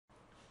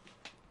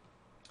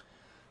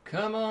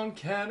Come on,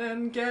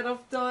 cannon, get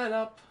off dial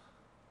up.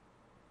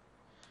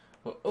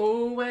 We're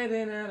all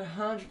waiting at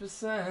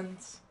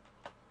 100%.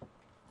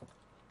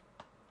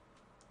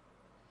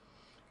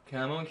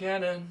 Come on,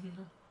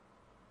 cannon.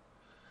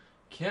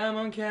 Come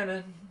on,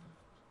 cannon.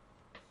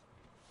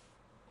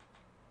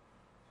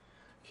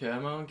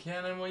 Come on,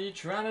 cannon, what are you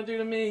trying to do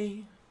to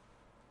me?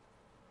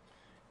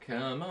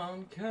 Come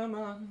on,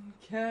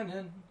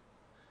 cannon.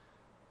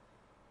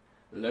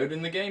 Load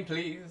in the game,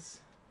 please.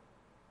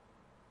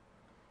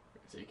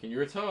 We're taking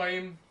your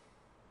time.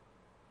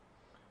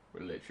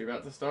 We're literally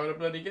about to start a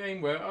bloody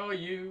game. Where are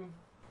you?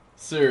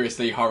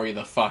 Seriously, hurry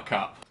the fuck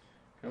up.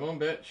 Come on,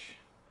 bitch.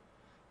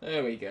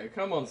 There we go.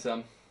 Come on,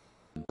 son.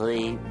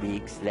 3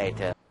 weeks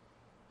later.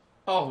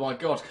 Oh my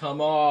god,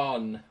 come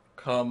on.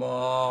 Come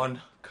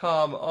on.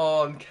 Come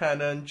on,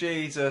 cannon.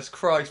 Jesus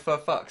Christ, for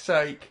fuck's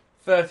sake.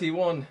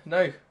 31.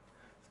 No.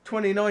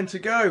 29 to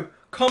go.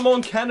 Come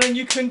on, cannon.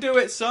 You can do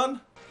it,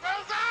 son.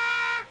 Well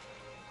done!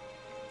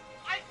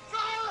 I'm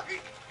sorry!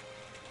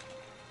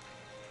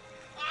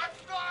 I'm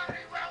sorry,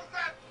 well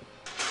done!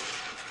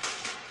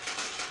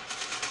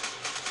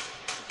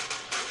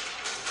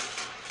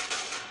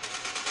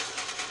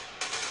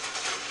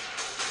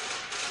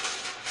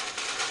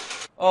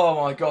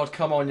 Oh my god,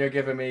 come on, you're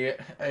giving me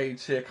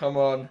AIDS here, come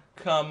on.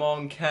 Come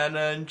on,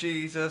 cannon,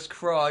 Jesus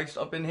Christ.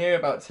 I've been here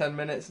about 10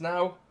 minutes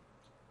now.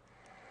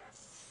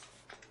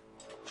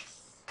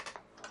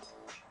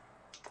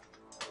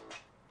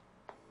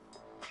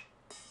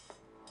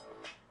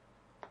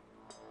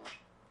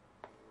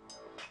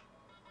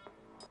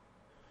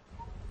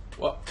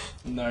 What?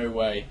 No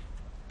way.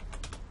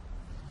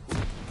 Each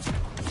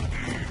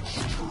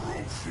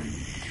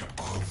trophy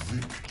a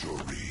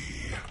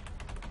victory.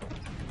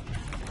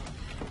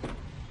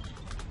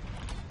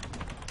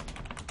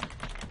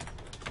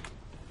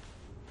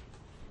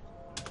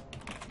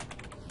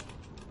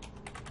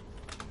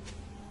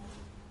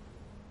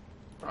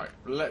 Right,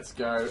 let's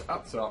go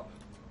up top.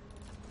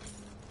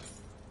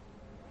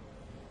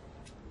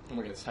 And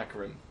we're going to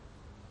tackle him.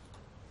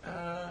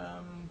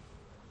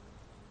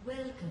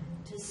 Welcome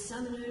to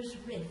Summoner's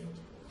Rift.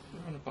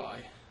 I'm going to buy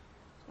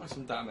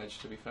some damage,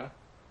 to be fair.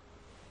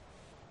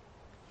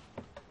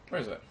 Where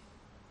is it?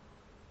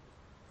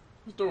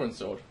 Where's Doran's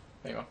sword?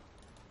 There you are.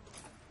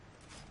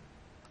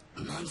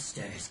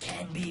 Monsters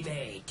can be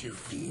made to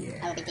fear.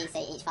 I will be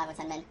DC each 5 or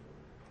 10 min.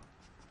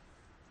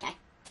 Okay.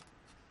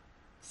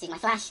 See my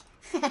flash.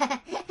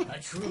 A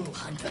true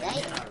hunter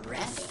Today. never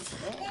rests.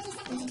 30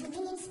 seconds to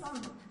minion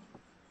spawn.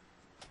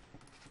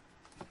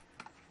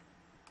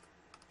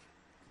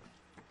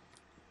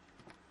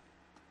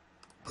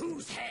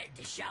 Whose head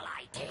shall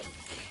I take?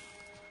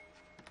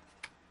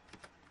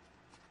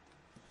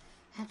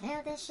 I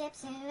built the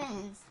ships in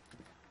rest.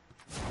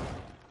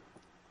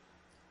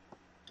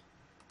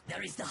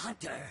 There is the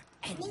hunter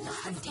and the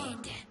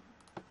hunted.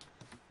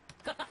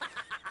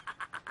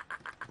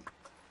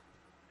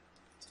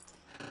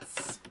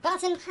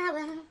 Spartan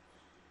power.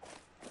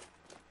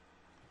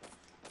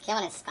 Come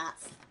on in,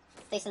 Sparts.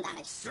 Do some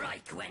damage.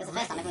 Strike when It was the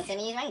first time ready. everyone's seen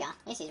me use Rengar.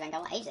 I used to use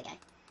Rengar, what, ages ago?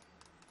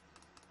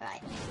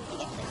 Right, you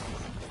get this.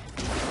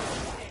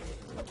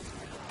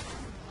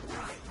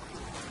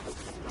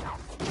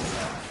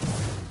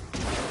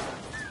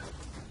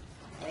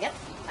 There we go.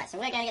 Right, so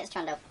we're going against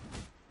Trundle.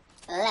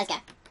 Let's go.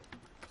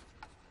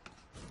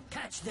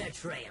 Catch their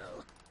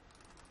trail.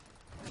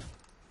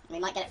 We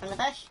might get it from the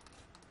bush.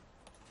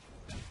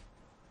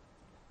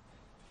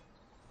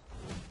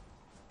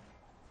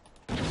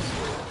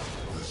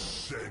 The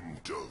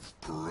scent of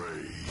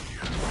prey.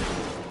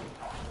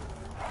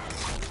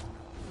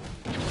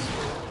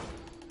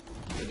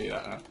 Gonna do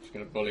that now. Just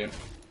gonna bully him.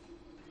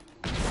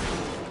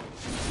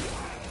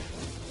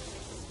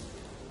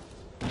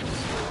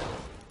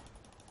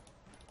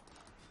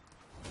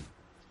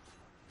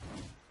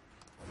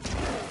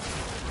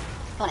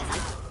 Come on in,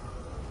 son.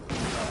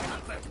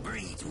 Comfort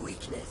breeds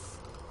weakness.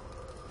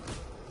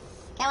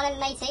 Come on in,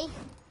 matey.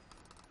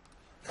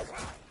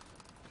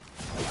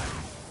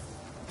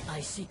 I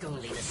seek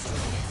only the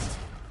strongest.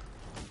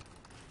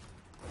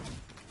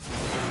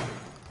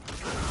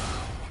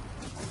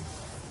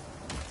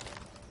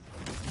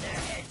 Their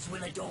heads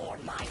will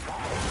adorn my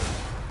body.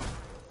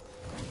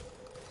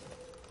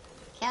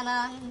 Come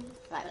on.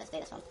 Right, well, let's do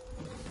this one.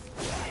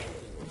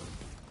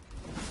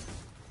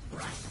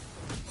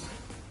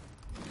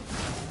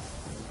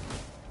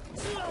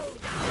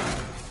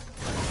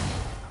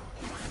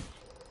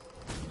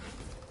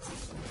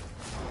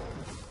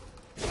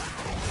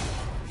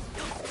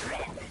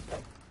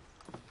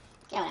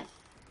 Come on in.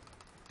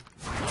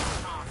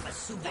 Half a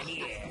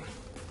souvenir.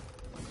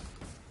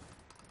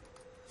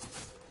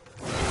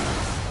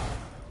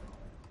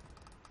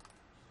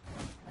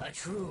 A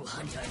true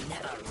hunter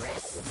never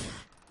rests.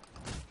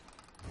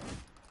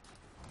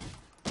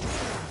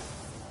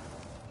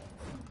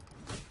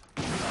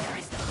 There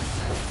is the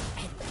hunter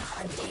and the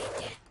hunted.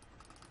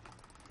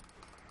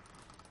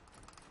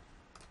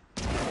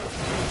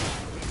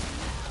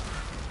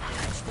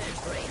 Catch their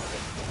trail.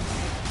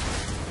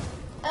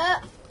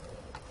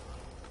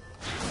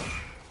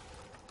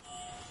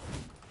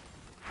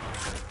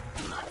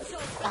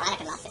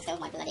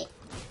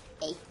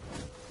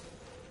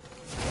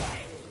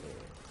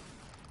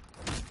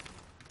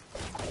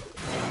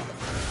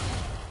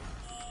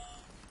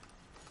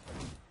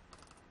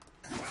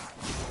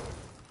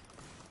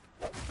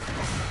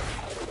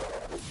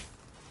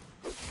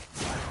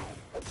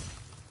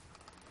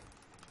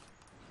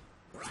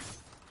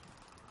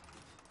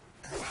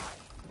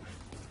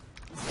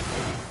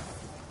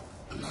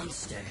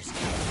 Monsters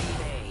can be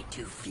made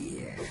to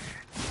fear.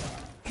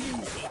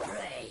 Easy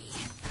prey.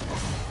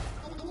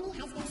 An enemy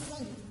has been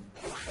slain.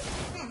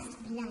 First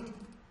blood.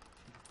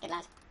 Good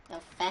lad. Go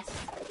first.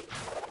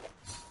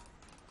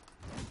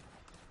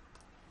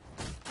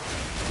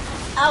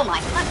 Oh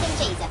my fucking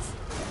Jesus.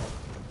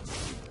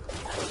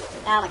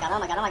 Oh my god, oh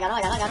my god, oh my god, oh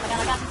my god, oh my god, oh my god, oh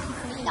my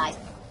god. He died.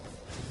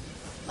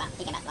 Well,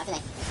 he came back to life,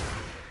 didn't he?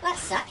 That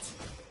sucked.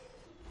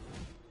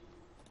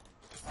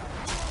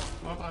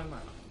 Why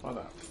that? Why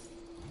that?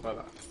 Why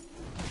that?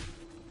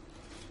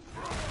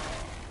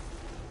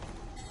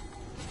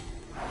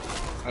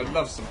 I'd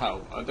love some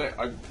help. I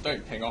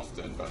don't ping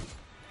often, but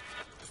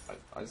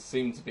I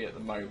seem to be at the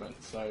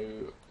moment, so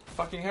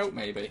fucking help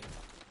maybe.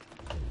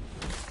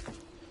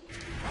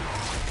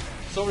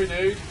 Sorry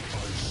dude.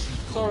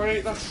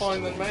 Sorry, that's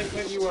fine then mate,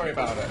 don't you worry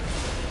about it.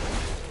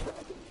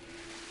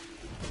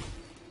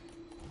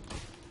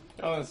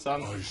 Go on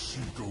son. I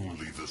seek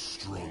only the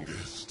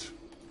strongest.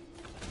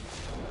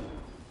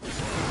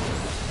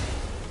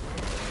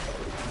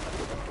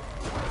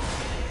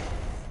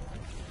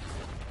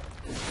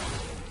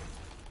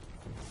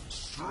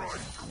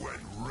 Strike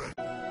when ready.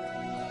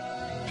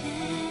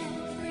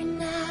 Every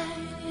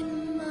night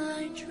in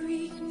my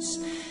dreams,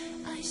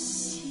 I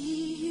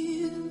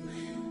see you,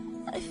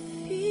 I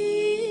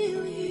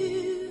feel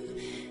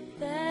you.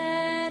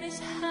 That is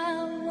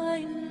how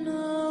I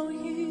know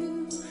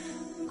you.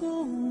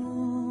 Go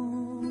on.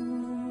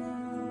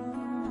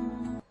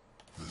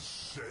 The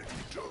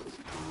scent of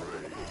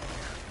prey.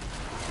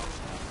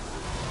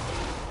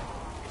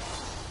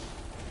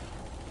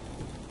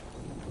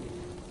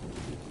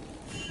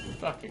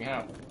 Fucking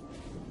hell.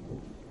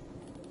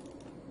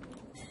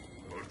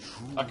 A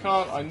true I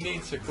can't, I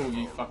need to call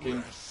you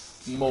fucking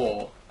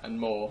more and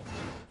more.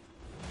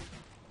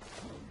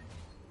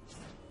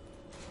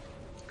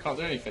 Can't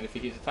do anything if he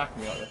keeps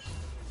attacking me like this.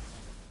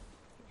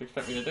 What do you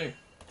expect me to do?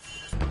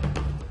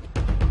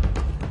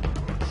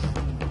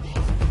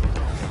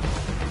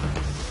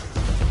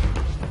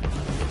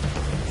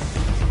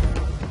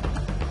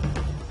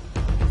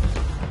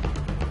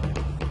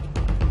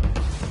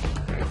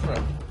 Go for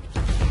it.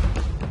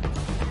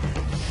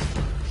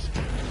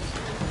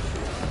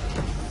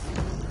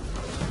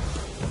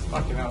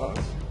 Fucking hell, that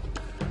was...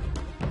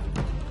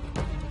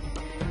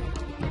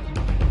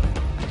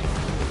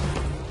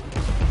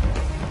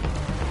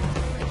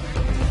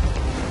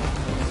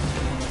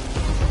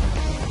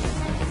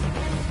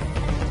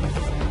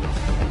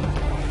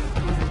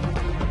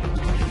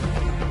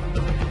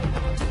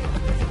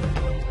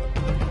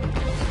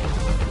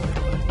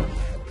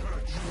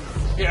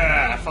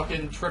 Yeah,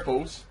 fucking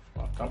triples.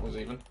 Well, doubles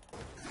even.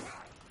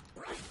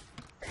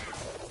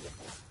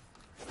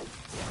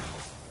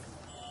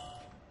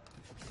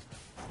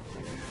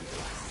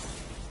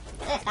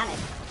 Ugh, damage.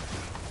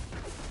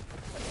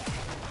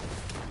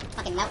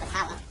 Fucking melt the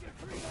tower.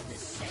 The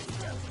scent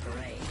of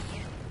prey.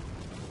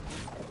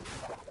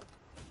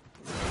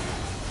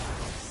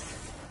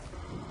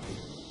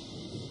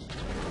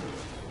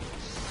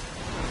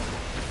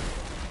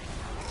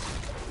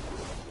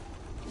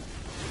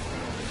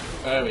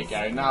 There we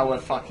go, now we're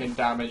fucking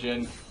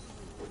damaging.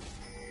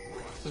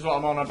 This is what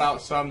I'm on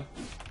about, son.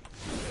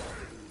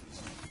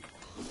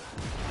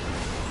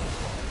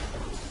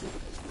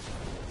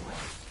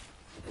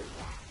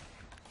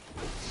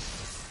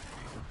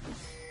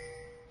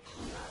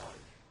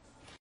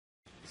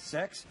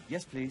 Sex?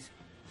 Yes, please.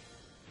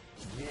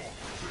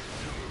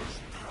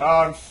 Oh,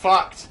 I'm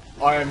fucked.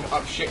 I am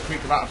up shit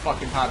creek without a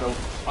fucking paddle.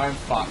 I am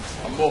fucked.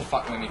 I'm more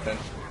fucked than anything.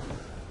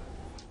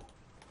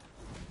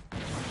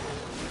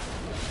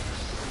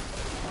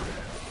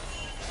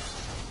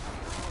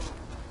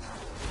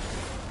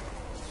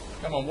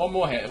 Come on, one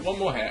more hit, one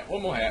more hit,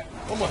 one more hit,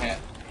 one more hit.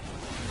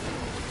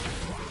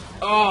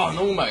 Oh, and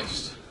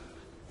almost.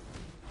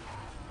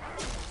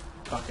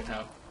 Fucking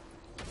hell.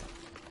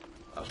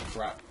 That was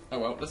crap. Oh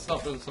well, let's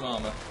start building some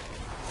armour.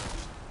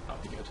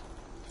 That'll be good.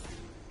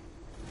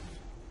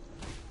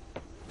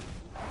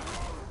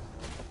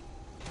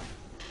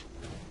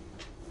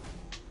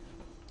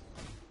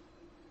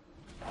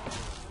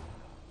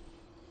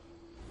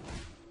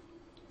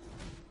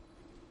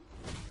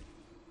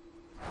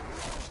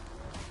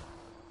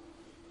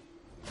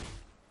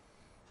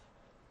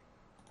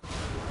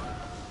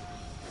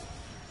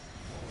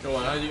 Go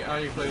on, how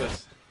do you play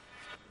this?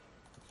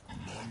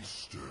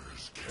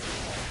 monsters can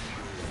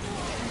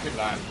Good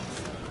lad.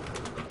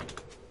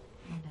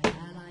 And an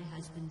ally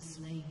has been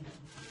slain.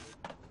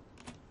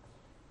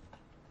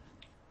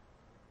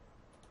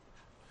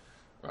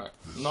 Right,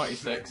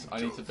 96. I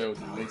need to build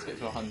them. I need to get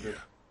to 100.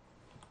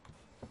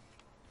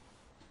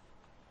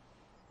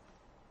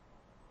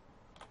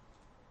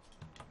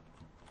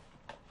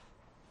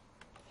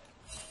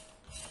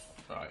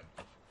 Right,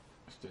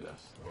 let's do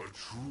this. a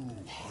true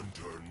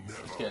hunter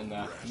never Let's get in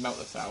there. rests. Melt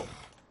this out.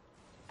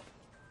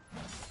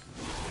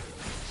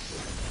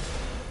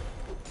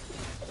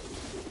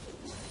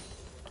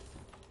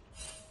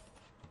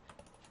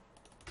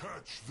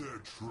 Catch their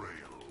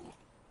trail.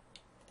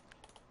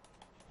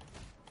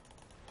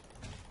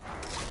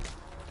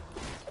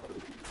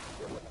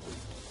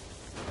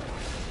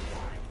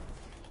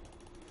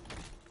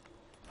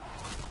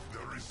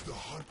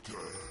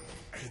 hunter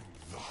and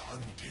the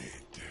hunted.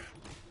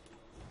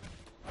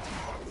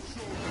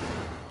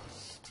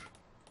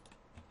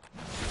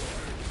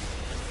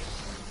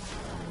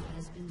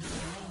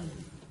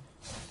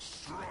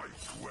 Strike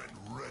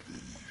when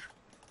ready.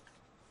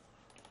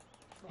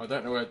 I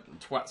don't know where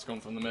Twat's gone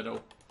from the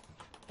middle.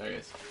 There he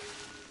is.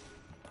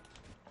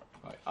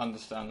 Right,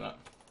 understand that.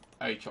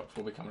 Aatrox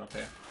will be coming up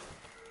here.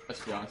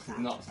 Let's be honest, he's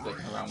not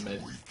sticking around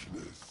mid.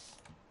 Weakness.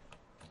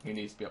 He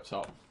needs to be up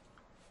top.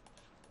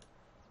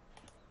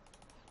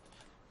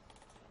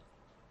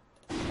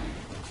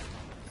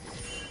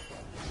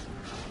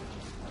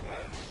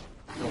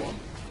 Go on.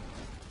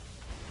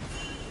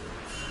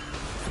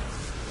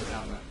 Go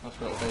down there. That's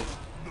where it'll be.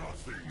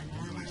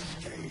 Nothing will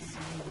escape.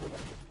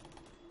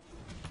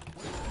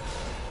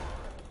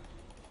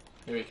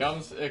 Here he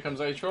comes. Here comes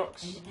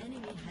Aatrox. An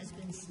enemy has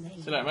been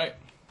slain. Sit down, mate.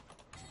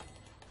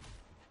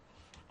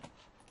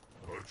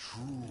 A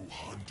true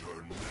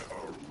hunter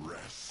never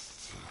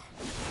rests.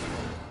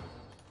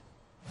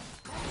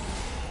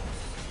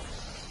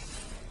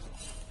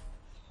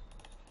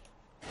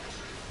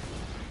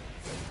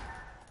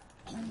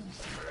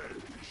 Whose head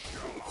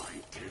shall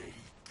I take?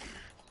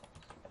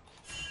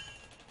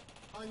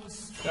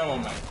 Come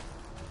on, mate.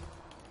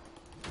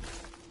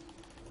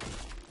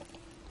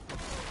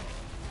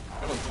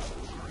 Come on.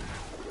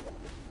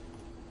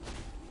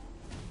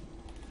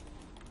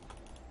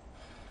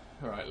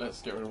 Alright,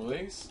 let's get rid of all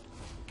these.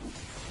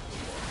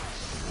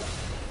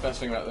 Best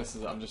thing about this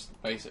is that I'm just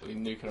basically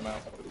nuking them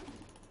out.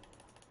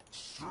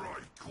 Strike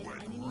An when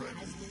enemy ready.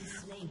 has been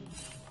slain.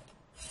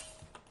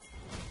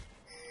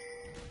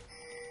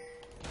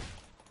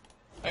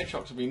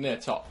 Aatrox will be near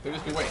top. He'll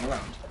just be waiting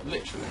around.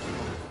 Literally.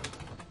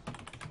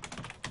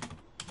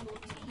 Your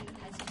team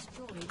has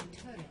destroyed a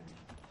turret.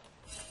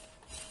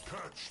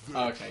 Catch the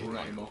Oh, okay, he's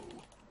not anymore.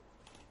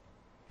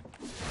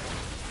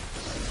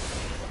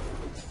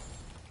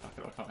 Fuck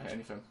it, I can't hit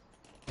anything.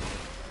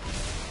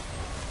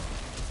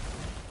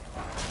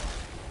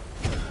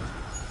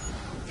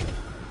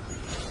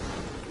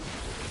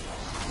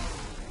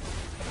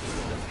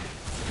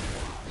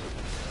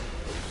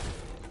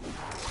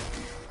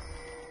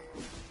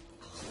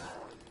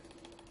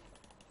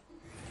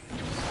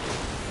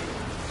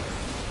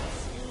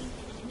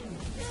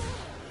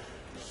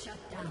 Shut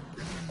down.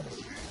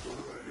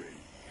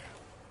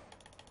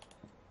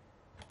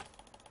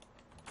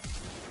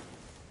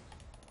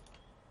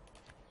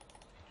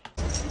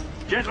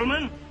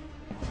 Gentlemen,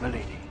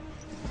 milady,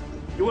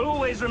 you will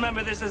always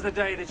remember this as the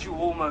day that you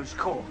almost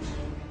caught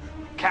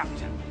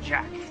Captain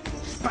Jack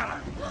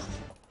Sparrow.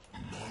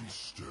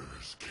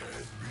 monsters can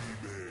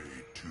be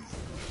made to.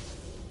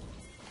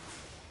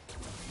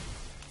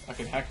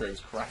 Fucking hacker is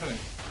crackling.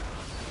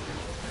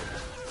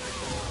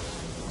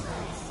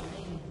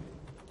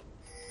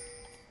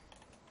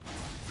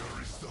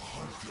 There is the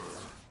hunter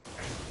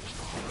and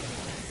the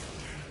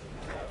hunted.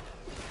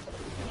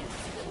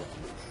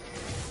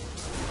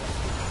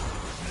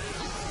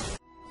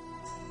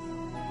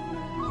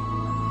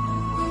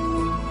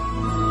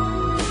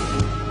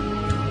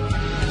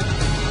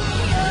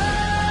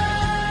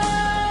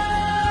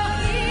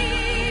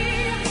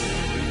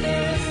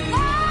 There's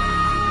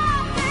nothing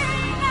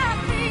I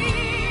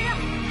fear,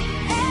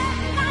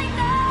 and I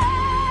know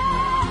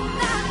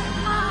that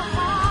my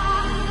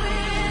heart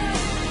will.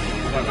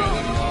 Wait, let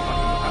me know.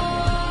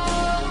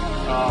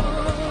 Oh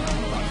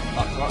my god.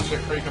 That's that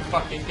shit freak can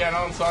fucking get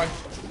on, sorry.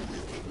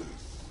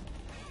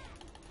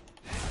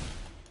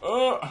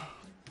 Oh!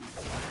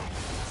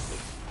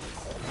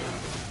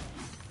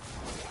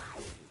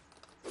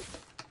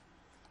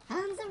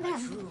 Arms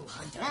around. True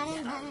hunter Run,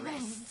 never run, run.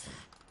 rests.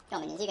 Go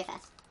on, minions, you go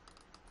first.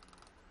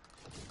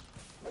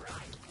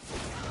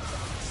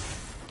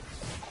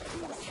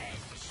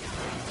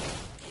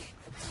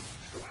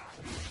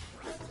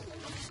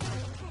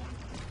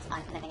 It's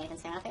fine, I don't think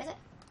anything's going on up here, is it?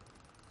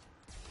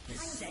 The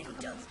scent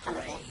of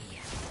Thunder prey.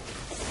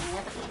 This is in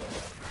the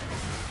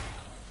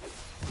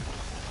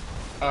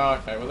Oh,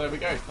 okay, well there we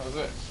go. That was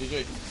it.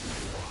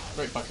 GG.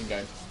 Great fucking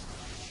game.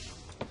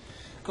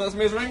 Class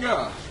me as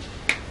Rengar.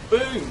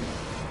 Boom!